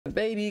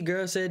Baby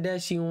girl said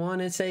that she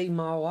wanna take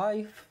my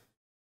wife.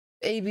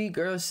 Baby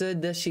girl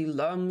said that she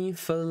loved me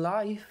for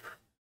life.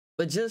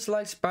 But just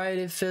like Sprite,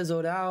 it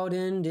fizzled out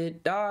and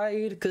it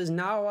died. Cause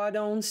now I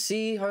don't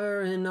see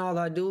her and all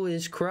I do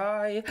is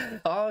cry.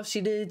 All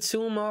she did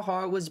to my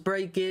heart was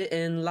break it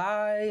and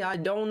lie. I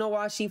don't know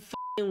why she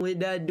f***ing with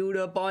that dude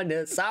up on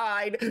the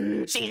side.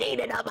 She's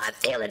eating up my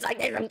feelings like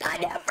there's some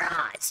kind of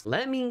fries.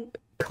 Let me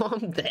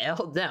calm the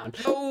hell down.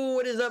 Oh,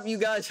 what is up, you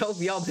guys? Hope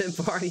y'all been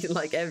partying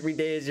like every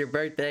day is your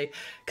birthday,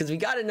 because we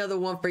got another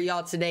one for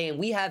y'all today, and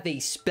we have a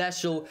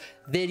special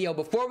video.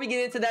 Before we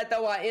get into that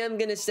though, I am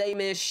gonna say,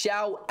 man,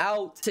 shout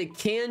out to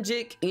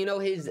Kanjik. You know,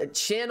 his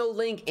channel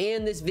link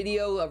and this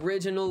video,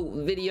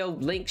 original video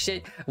link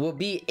shit, will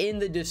be in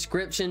the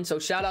description. So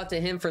shout out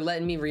to him for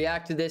letting me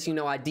react to this. You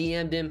know, I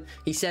DM'd him,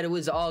 he said it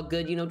was all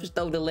good. You know, just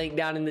throw the link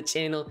down in the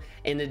channel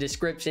in the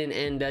description,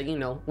 and you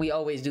know, we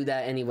always do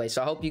that anyway.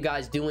 So I hope you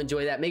guys do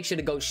enjoy that. Make sure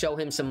to go show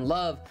him some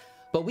love.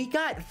 But we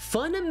got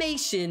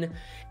Funimation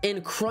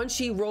and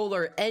Crunchyroll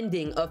are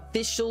ending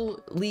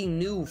officially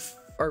new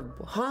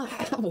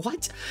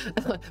what?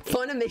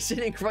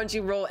 Funimation and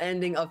Crunchyroll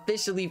ending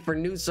officially for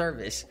new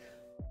service.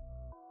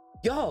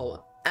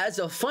 Yo, as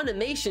a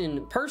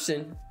Funimation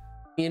person,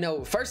 you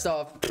know, first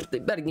off, they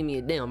better give me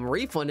a damn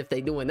refund if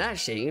they doing that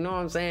shit, you know what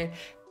I'm saying?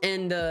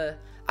 And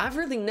I've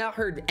really not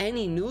heard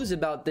any news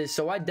about this,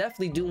 so I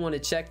definitely do want to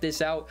check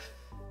this out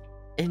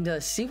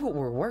and see what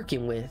we're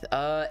working with.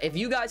 If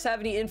you guys have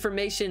any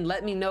information,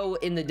 let me know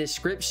in the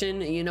description.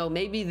 You know,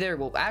 maybe there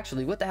will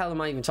actually, what the hell am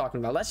I even talking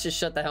about? Let's just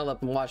shut the hell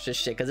up and watch this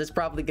shit, because it's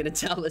probably gonna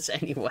tell us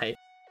anyway.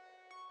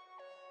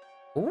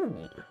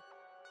 Ooh.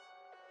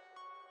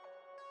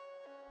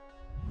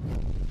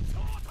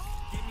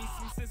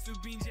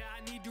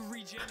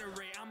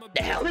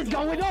 The hell is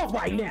going on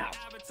right now?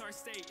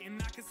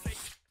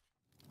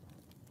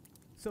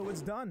 So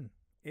it's done.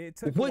 It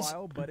took a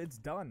while, but it's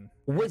done.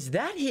 Was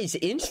that his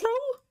intro?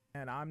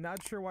 And I'm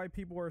not sure why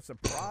people are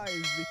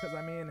surprised, because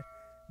I mean,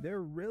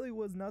 there really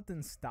was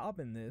nothing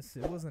stopping this.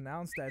 It was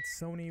announced that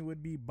Sony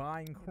would be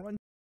buying Crunchyroll.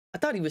 I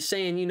thought he was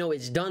saying, you know,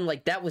 it's done,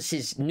 like that was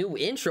his new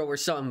intro or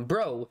something.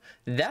 Bro,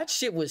 that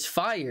shit was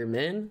fire,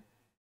 man.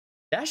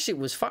 That shit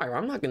was fire.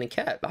 I'm not gonna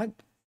cap.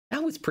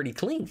 That was pretty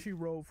clean.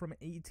 Crunchyroll from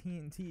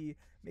AT&T,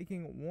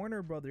 making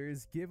Warner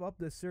Brothers give up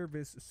the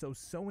service so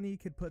Sony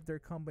could put their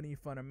company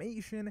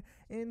Funimation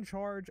in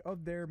charge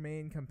of their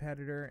main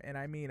competitor. And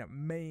I mean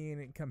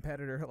main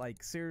competitor,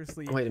 like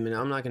seriously. Wait a minute,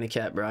 I'm not gonna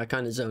cap, bro. I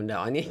kind of zoned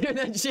out. I need to hear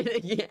that shit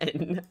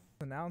again.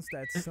 Announced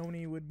that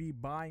Sony would be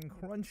buying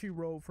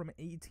Crunchyroll from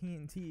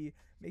AT&T,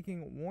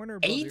 making Warner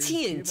Brothers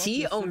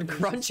AT&T owned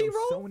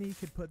Crunchyroll? So Sony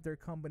could put their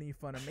company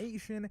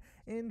Funimation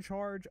in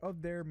charge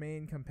of their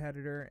main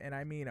competitor. And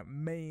I mean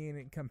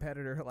main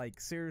competitor,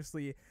 like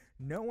seriously,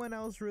 no one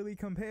else really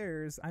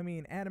compares. I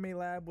mean, Anime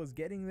Lab was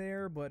getting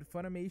there, but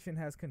Funimation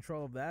has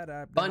control of that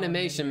app.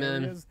 Funimation,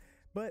 man.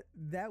 But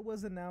that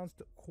was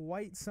announced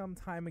quite some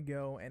time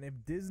ago, and if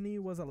Disney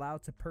was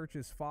allowed to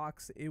purchase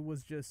Fox, it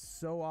was just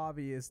so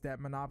obvious that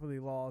monopoly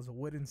laws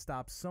wouldn't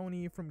stop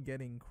Sony from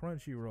getting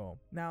Crunchyroll.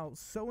 Now,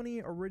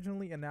 Sony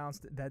originally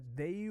announced that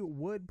they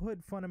would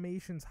put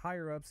Funimation's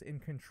higher-ups in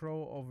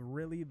control of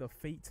really the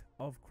fate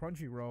of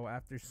Crunchyroll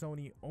after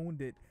Sony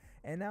owned it,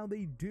 and now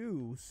they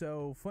do.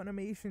 So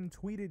Funimation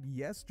tweeted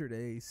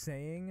yesterday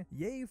saying,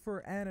 "Yay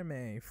for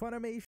anime,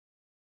 Funimation."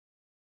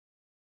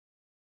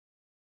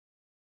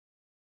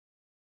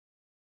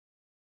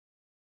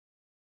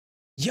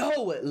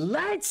 Yo,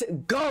 let's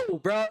go,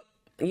 bro.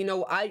 You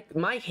know,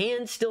 my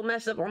hand's still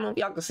messed up. I don't know if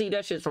y'all can see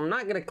that shit, so I'm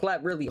not gonna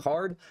clap really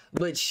hard,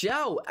 but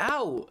shout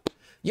out.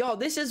 Y'all,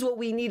 this is what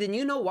we need, and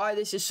you know why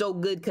this is so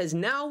good? Because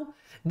now,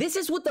 this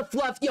is what the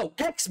fluff, yo,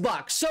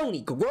 Xbox,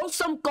 Sony, grow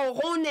some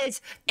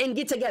cojones and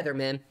get together,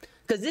 man.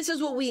 Because this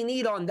is what we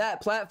need on that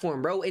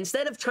platform, bro.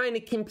 Instead of trying to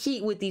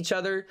compete with each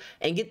other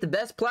and get the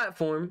best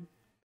platform,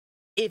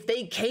 if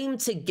they came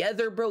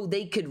together, bro,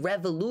 they could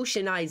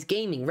revolutionize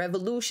gaming,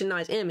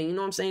 revolutionize anime, you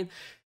know what I'm saying?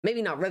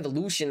 Maybe not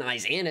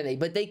revolutionize anime,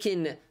 but they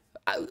can.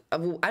 I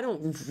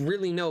don't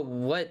really know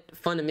what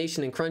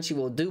Funimation and Crunchy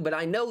will do, but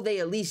I know they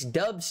at least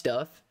dub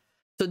stuff,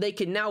 so they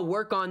can now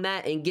work on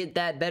that and get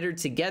that better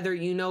together,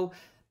 you know?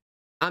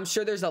 I'm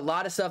sure there's a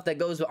lot of stuff that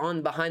goes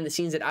on behind the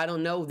scenes that I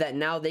don't know, that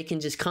now they can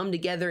just come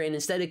together and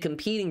instead of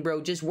competing, bro,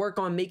 just work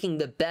on making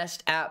the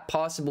best app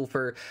possible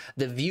for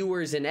the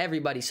viewers and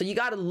everybody. So you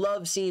gotta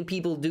love seeing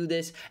people do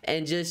this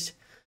and just,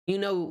 you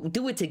know,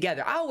 do it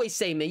together. I always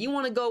say, man, you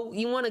wanna go,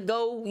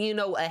 you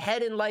know,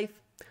 ahead in life,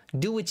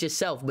 do it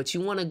yourself, but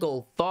you want to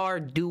go far,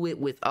 do it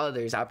with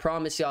others. I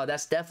promise y'all,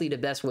 that's definitely the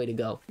best way to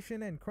go.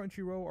 And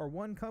Crunchyroll are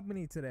one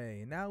company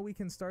today. Now we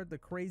can start the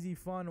crazy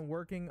fun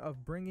working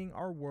of bringing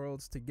our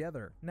worlds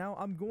together. Now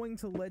I'm going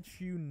to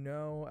let you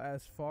know,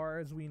 as far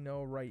as we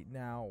know right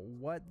now,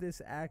 what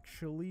this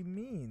actually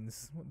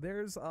means.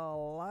 There's a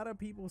lot of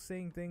people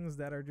saying things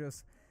that are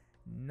just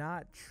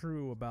not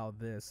true about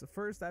this.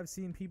 First, I've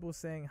seen people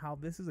saying how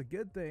this is a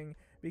good thing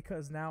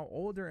because now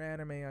older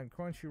anime on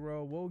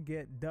Crunchyroll will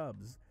get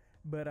dubs.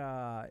 But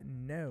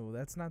no,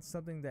 that's not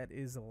something that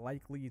is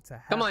likely to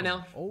happen. Come on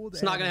now. Old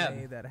It's not gonna anime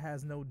happen. that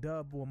has no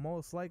dub will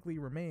most likely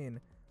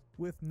remain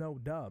with no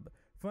dub.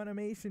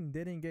 Funimation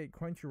didn't get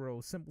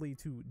Crunchyroll simply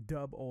to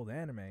dub old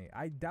anime.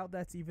 I doubt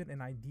that's even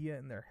an idea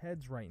in their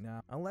heads right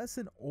now. Unless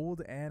an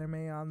old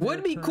anime on there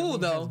Would be cool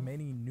currently though. has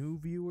many new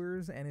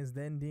viewers and is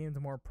then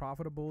deemed more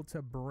profitable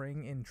to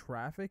bring in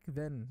traffic,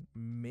 then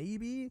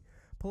maybe.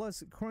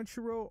 Plus,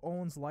 Crunchyroll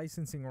owns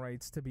licensing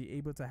rights to be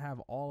able to have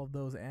all of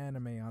those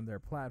anime on their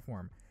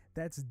platform.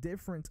 That's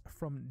different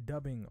from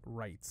dubbing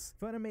rights.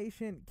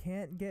 Funimation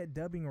can't get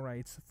dubbing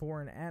rights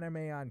for an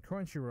anime on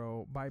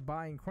Crunchyroll by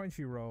buying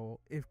Crunchyroll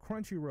if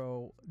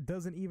Crunchyroll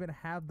doesn't even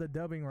have the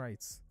dubbing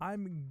rights.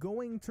 I'm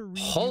going to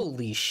read.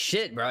 Holy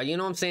shit, bro. You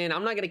know what I'm saying?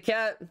 I'm not gonna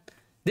cap.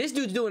 This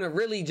dude's doing a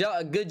really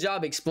good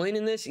job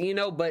explaining this, you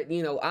know, but,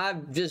 you know, I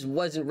just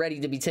wasn't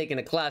ready to be taking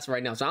a class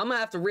right now. So I'm gonna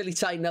have to really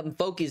tighten up and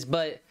focus,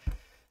 but...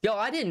 Yo,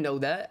 I didn't know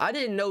that. I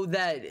didn't know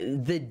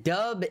that the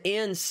dub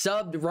and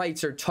subbed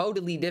rights are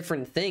totally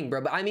different thing, bro.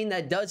 But I mean,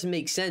 that does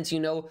make sense, you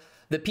know.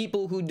 The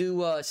people who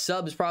do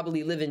subs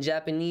probably live in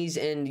Japanese,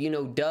 and, you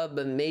know, dub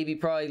maybe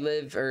probably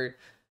live, or,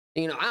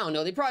 you know, I don't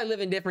know. They probably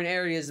live in different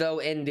areas, though,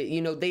 and,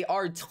 you know, they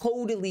are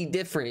totally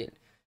different.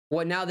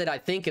 Well, now that I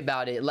think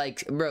about it,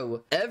 like,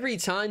 bro, every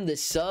time the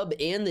sub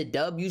and the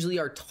dub usually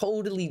are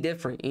totally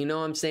different, you know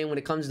what I'm saying, when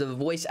it comes to the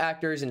voice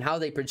actors and how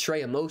they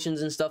portray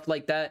emotions and stuff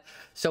like that.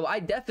 So I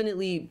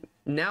definitely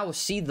now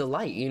see the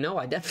light, you know,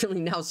 I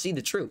definitely now see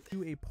the truth.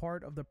 A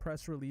part of the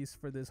press release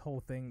for this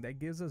whole thing that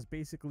gives us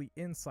basically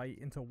insight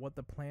into what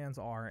the plans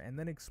are, and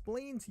then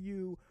explain to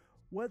you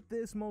what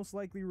this most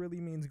likely really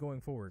means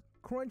going forward.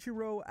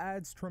 Crunchyroll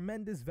adds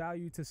tremendous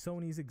value to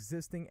Sony's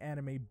existing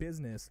anime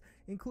business,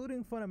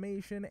 including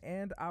Funimation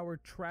and our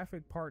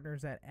traffic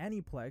partners at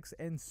Aniplex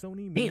and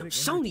Sony Music. Damn,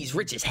 Sony's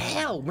rich as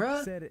hell,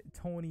 bruh. Said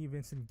Tony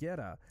Vincent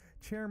Guerra,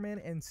 chairman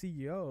and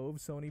CEO of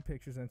Sony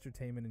Pictures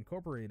Entertainment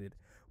Incorporated.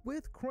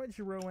 With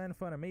Crunchyroll and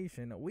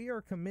Funimation, we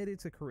are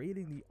committed to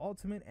creating the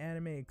ultimate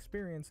anime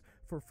experience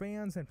for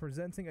fans and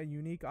presenting a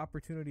unique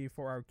opportunity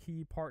for our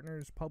key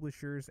partners,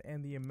 publishers,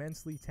 and the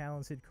immensely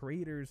talented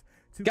creators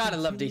to gotta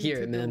love to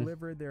hear it, man.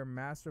 Deliver their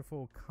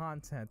masterful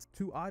content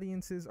to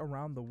audiences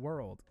around the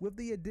world. With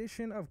the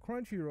addition of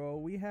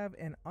Crunchyroll, we have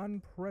an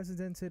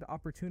unprecedented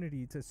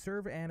opportunity to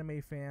serve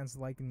anime fans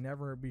like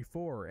never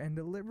before and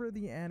deliver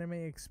the anime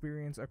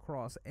experience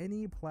across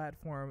any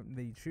platform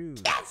they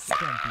choose. Yes,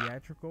 from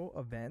theatrical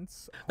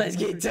events, let's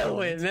get to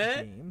it,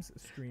 man. Games,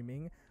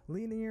 streaming,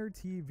 linear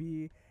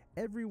TV,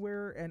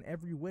 everywhere and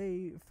every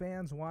way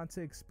fans want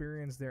to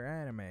experience their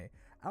anime.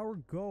 Our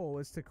goal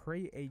is to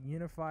create a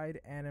unified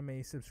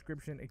anime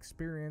subscription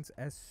experience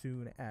as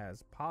soon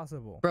as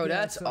possible. Bro,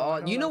 that's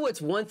all. You know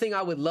what's one thing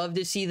I would love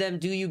to see them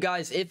do, you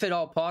guys, if at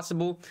all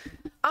possible?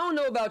 I don't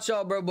know about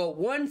y'all, bro, but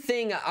one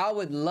thing I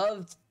would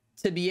love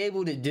to be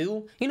able to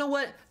do, you know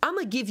what, I'm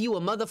gonna give you a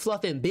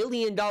motherfluffing $1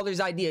 billion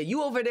idea.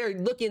 You over there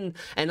looking,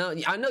 and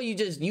I know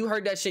you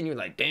heard that shit and you're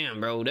like,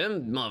 damn, bro,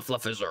 them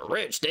motherfluffers are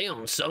rich. They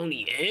on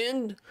Sony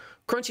and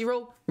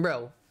Crunchyroll.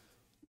 Bro,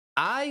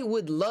 I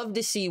would love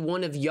to see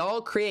one of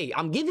y'all create.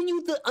 I'm giving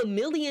you the $1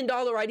 million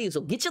idea,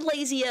 so get your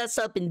lazy ass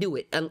up and do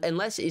it.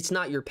 Unless it's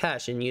not your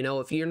passion, you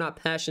know, if you're not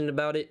passionate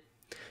about it,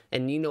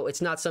 and you know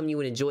it's not something you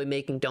would enjoy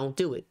making, don't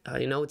do it.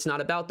 You know, it's not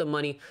about the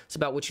money, it's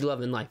about what you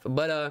love in life.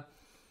 But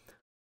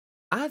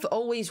I've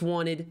always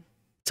wanted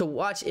to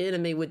watch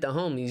anime with the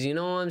homies, you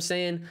know what I'm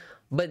saying?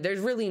 But there's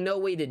really no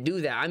way to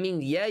do that. I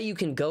mean, yeah, you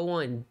can go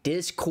on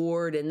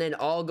Discord and then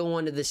all go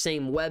onto the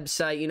same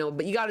website, you know,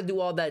 but you got to do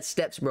all that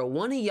steps, bro.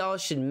 One of y'all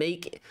should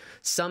make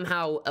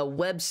somehow a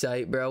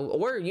website, bro.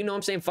 Or, you know what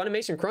I'm saying,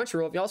 Funimation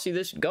Crunchyroll, if y'all see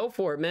this, go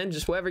for it, man.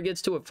 Just whoever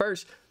gets to it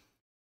first.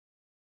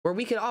 Where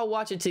we could all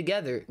watch it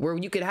together. Where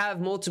you could have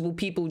multiple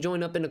people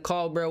join up in a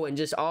call, bro, and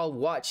just all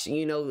watch,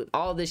 you know,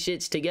 all the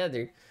shits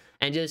together.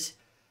 And just...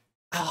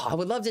 oh, I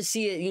would love to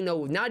see it, you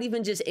know, not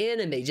even just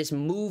anime, just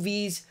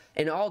movies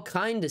and all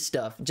kind of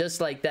stuff, just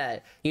like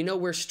that. You know,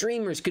 where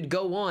streamers could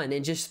go on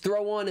and just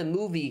throw on a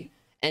movie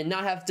and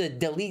not have to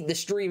delete the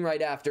stream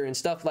right after and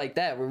stuff like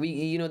that, where we,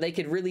 you know, they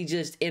could really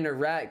just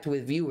interact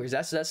with viewers.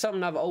 That's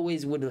something I've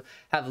always would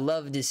have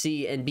loved to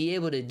see and be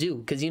able to do.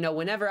 Because, you know,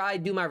 whenever I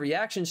do my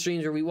reaction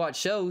streams or we watch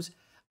shows,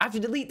 I have to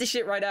delete the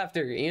shit right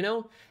after, you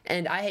know?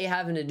 And I hate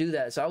having to do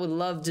that. So I would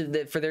love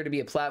for there to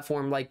be a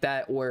platform like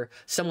that, or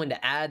someone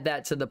to add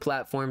that to the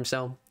platform.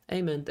 So,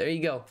 hey, man, there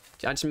you go.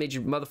 I just made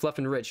you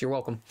motherfluffing rich. You're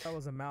welcome. That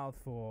was a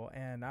mouthful,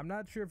 and I'm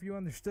not sure if you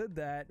understood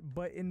that,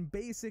 but in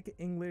basic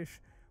English,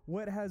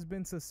 what has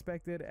been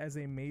suspected as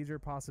a major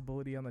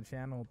possibility on the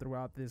channel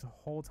throughout this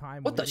whole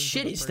time, what the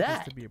shit is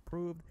that, to be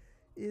approved,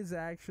 is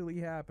actually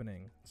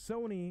happening.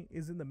 Sony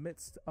is in the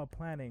midst of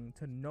planning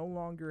to no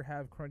longer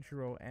have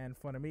Crunchyroll and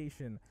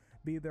Funimation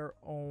be their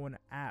own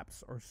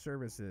apps or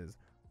services.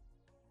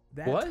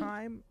 That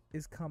time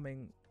is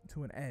coming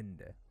to an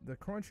end. The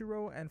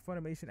Crunchyroll and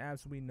Funimation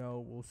apps we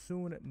know will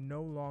soon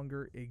no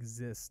longer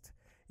exist.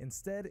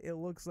 Instead, it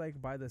looks like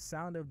by the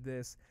sound of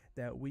this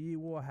that we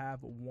will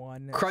have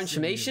one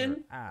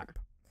Crunchmation app.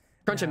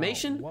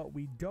 Crunchimation? Now, what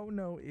we don't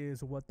know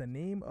is what the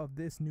name of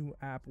this new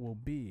app will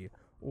be,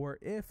 or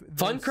if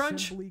Fun they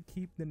Crunch? simply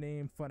keep the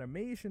name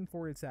Funimation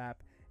for its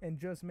app and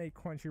just make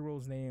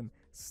Crunchyroll's name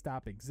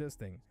stop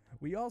existing.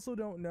 We also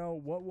don't know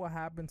what will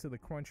happen to the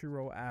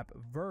Crunchyroll app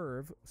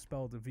Verve,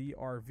 spelled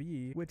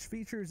VRV, which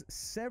features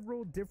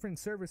several different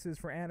services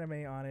for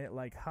anime on it,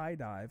 like High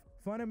Dive.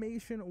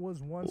 Funimation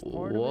was once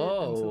part of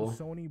it until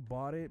Sony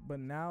bought it, but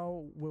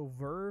now will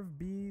Verve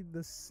be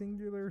the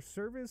singular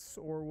service,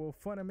 or will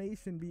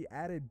Funimation be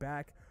added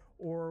back?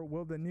 Or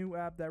will the new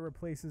app that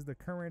replaces the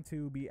current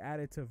two be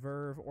added to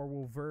Verve, or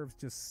will Verve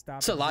just stop?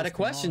 It's a lot of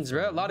questions,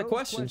 bro. A lot of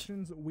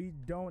questions we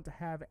don't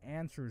have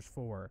answers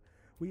for.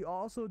 We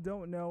also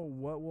don't know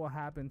what will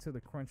happen to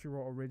the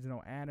Crunchyroll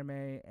original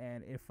anime,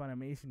 and if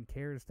Funimation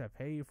cares to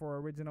pay for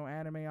original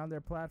anime on their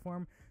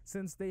platform.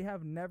 Since they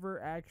have never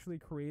actually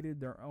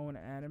created their own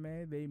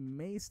anime, they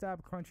may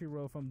stop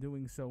Crunchyroll from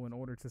doing so in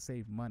order to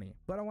save money.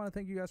 But I want to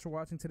thank you guys for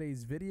watching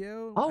today's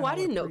video. Oh, I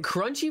didn't know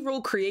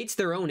Crunchyroll creates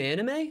their own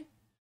anime.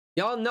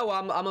 Y'all know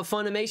I'm a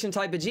Funimation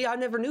type of G. I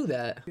never knew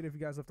that. If you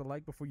guys have to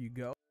like before you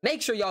go.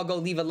 Make sure y'all go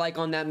leave a like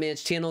on that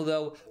man's channel,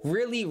 though.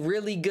 Really,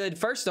 really good.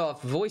 First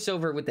off,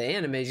 voiceover with the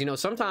animes. You know,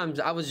 sometimes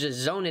I was just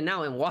zoning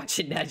out and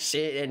watching that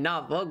shit and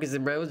not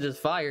focusing, bro. It was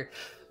just fire.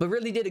 But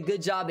really did a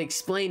good job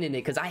explaining it,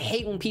 because I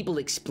hate when people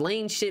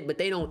explain shit, but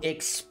they don't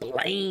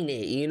explain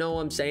it. You know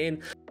what I'm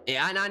saying?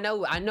 Yeah, and I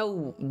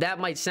know that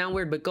might sound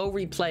weird, but go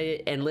replay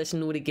it and listen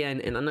to it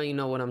again, and I know you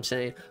know what I'm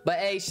saying. But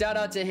hey, shout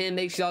out to him.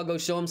 Make sure y'all go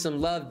show him some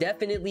love.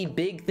 Definitely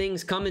big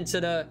things coming to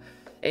the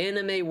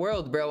anime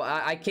world, bro.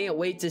 I can't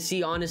wait to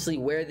see, honestly,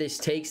 where this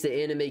takes the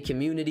anime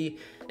community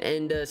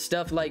and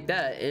stuff like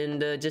that,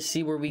 and just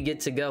see where we get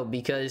to go,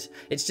 because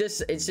it's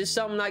just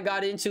something I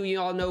got into,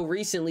 you all know,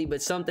 recently,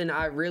 but something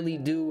I really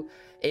do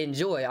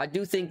enjoy. I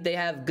do think they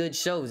have good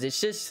shows. It's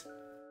just,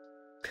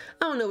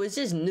 I don't know, it's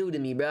just new to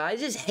me, bro. I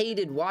just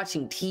hated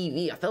watching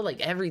TV. I felt like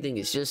everything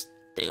is just,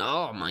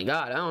 oh my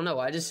god, I don't know.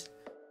 I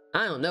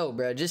don't know,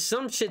 bro. Just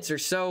some shits are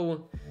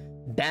so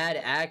bad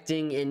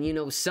acting, and you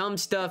know, some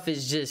stuff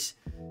is just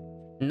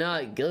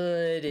not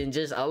good, and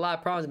just a lot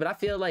of problems. But I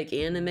feel like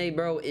anime,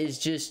 bro, is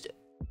just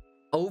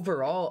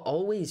overall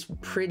always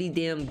pretty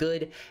damn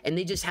good, and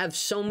they just have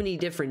so many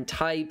different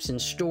types and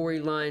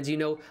storylines, you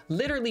know.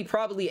 Literally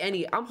probably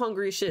any, I'm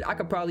hungry as shit, I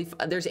could probably,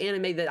 there's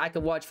anime that I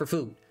could watch for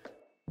food.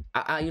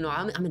 You know,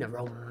 I'm in a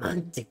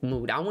romantic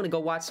mood. I want to go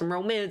watch some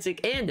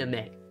romantic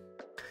anime.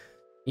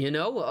 You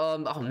know,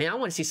 oh man, I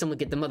want to see someone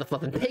get the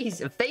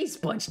motherfucking face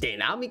punched in.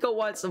 Let me go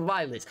watch some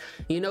violence.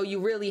 You know, you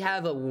really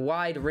have a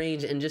wide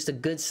range and just a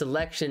good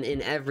selection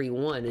in every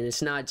one, and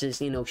it's not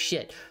just, you know,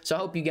 shit. So I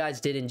hope you guys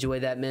did enjoy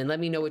that, man. Let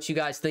me know what you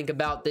guys think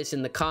about this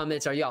in the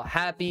comments. Are y'all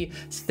happy,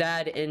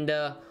 sad, and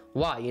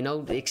why? You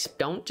know,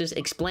 don't just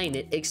explain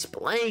it,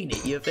 explain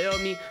it. You feel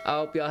me? I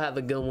hope y'all have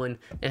a good one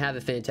and have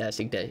a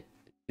fantastic day.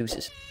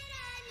 Deuces.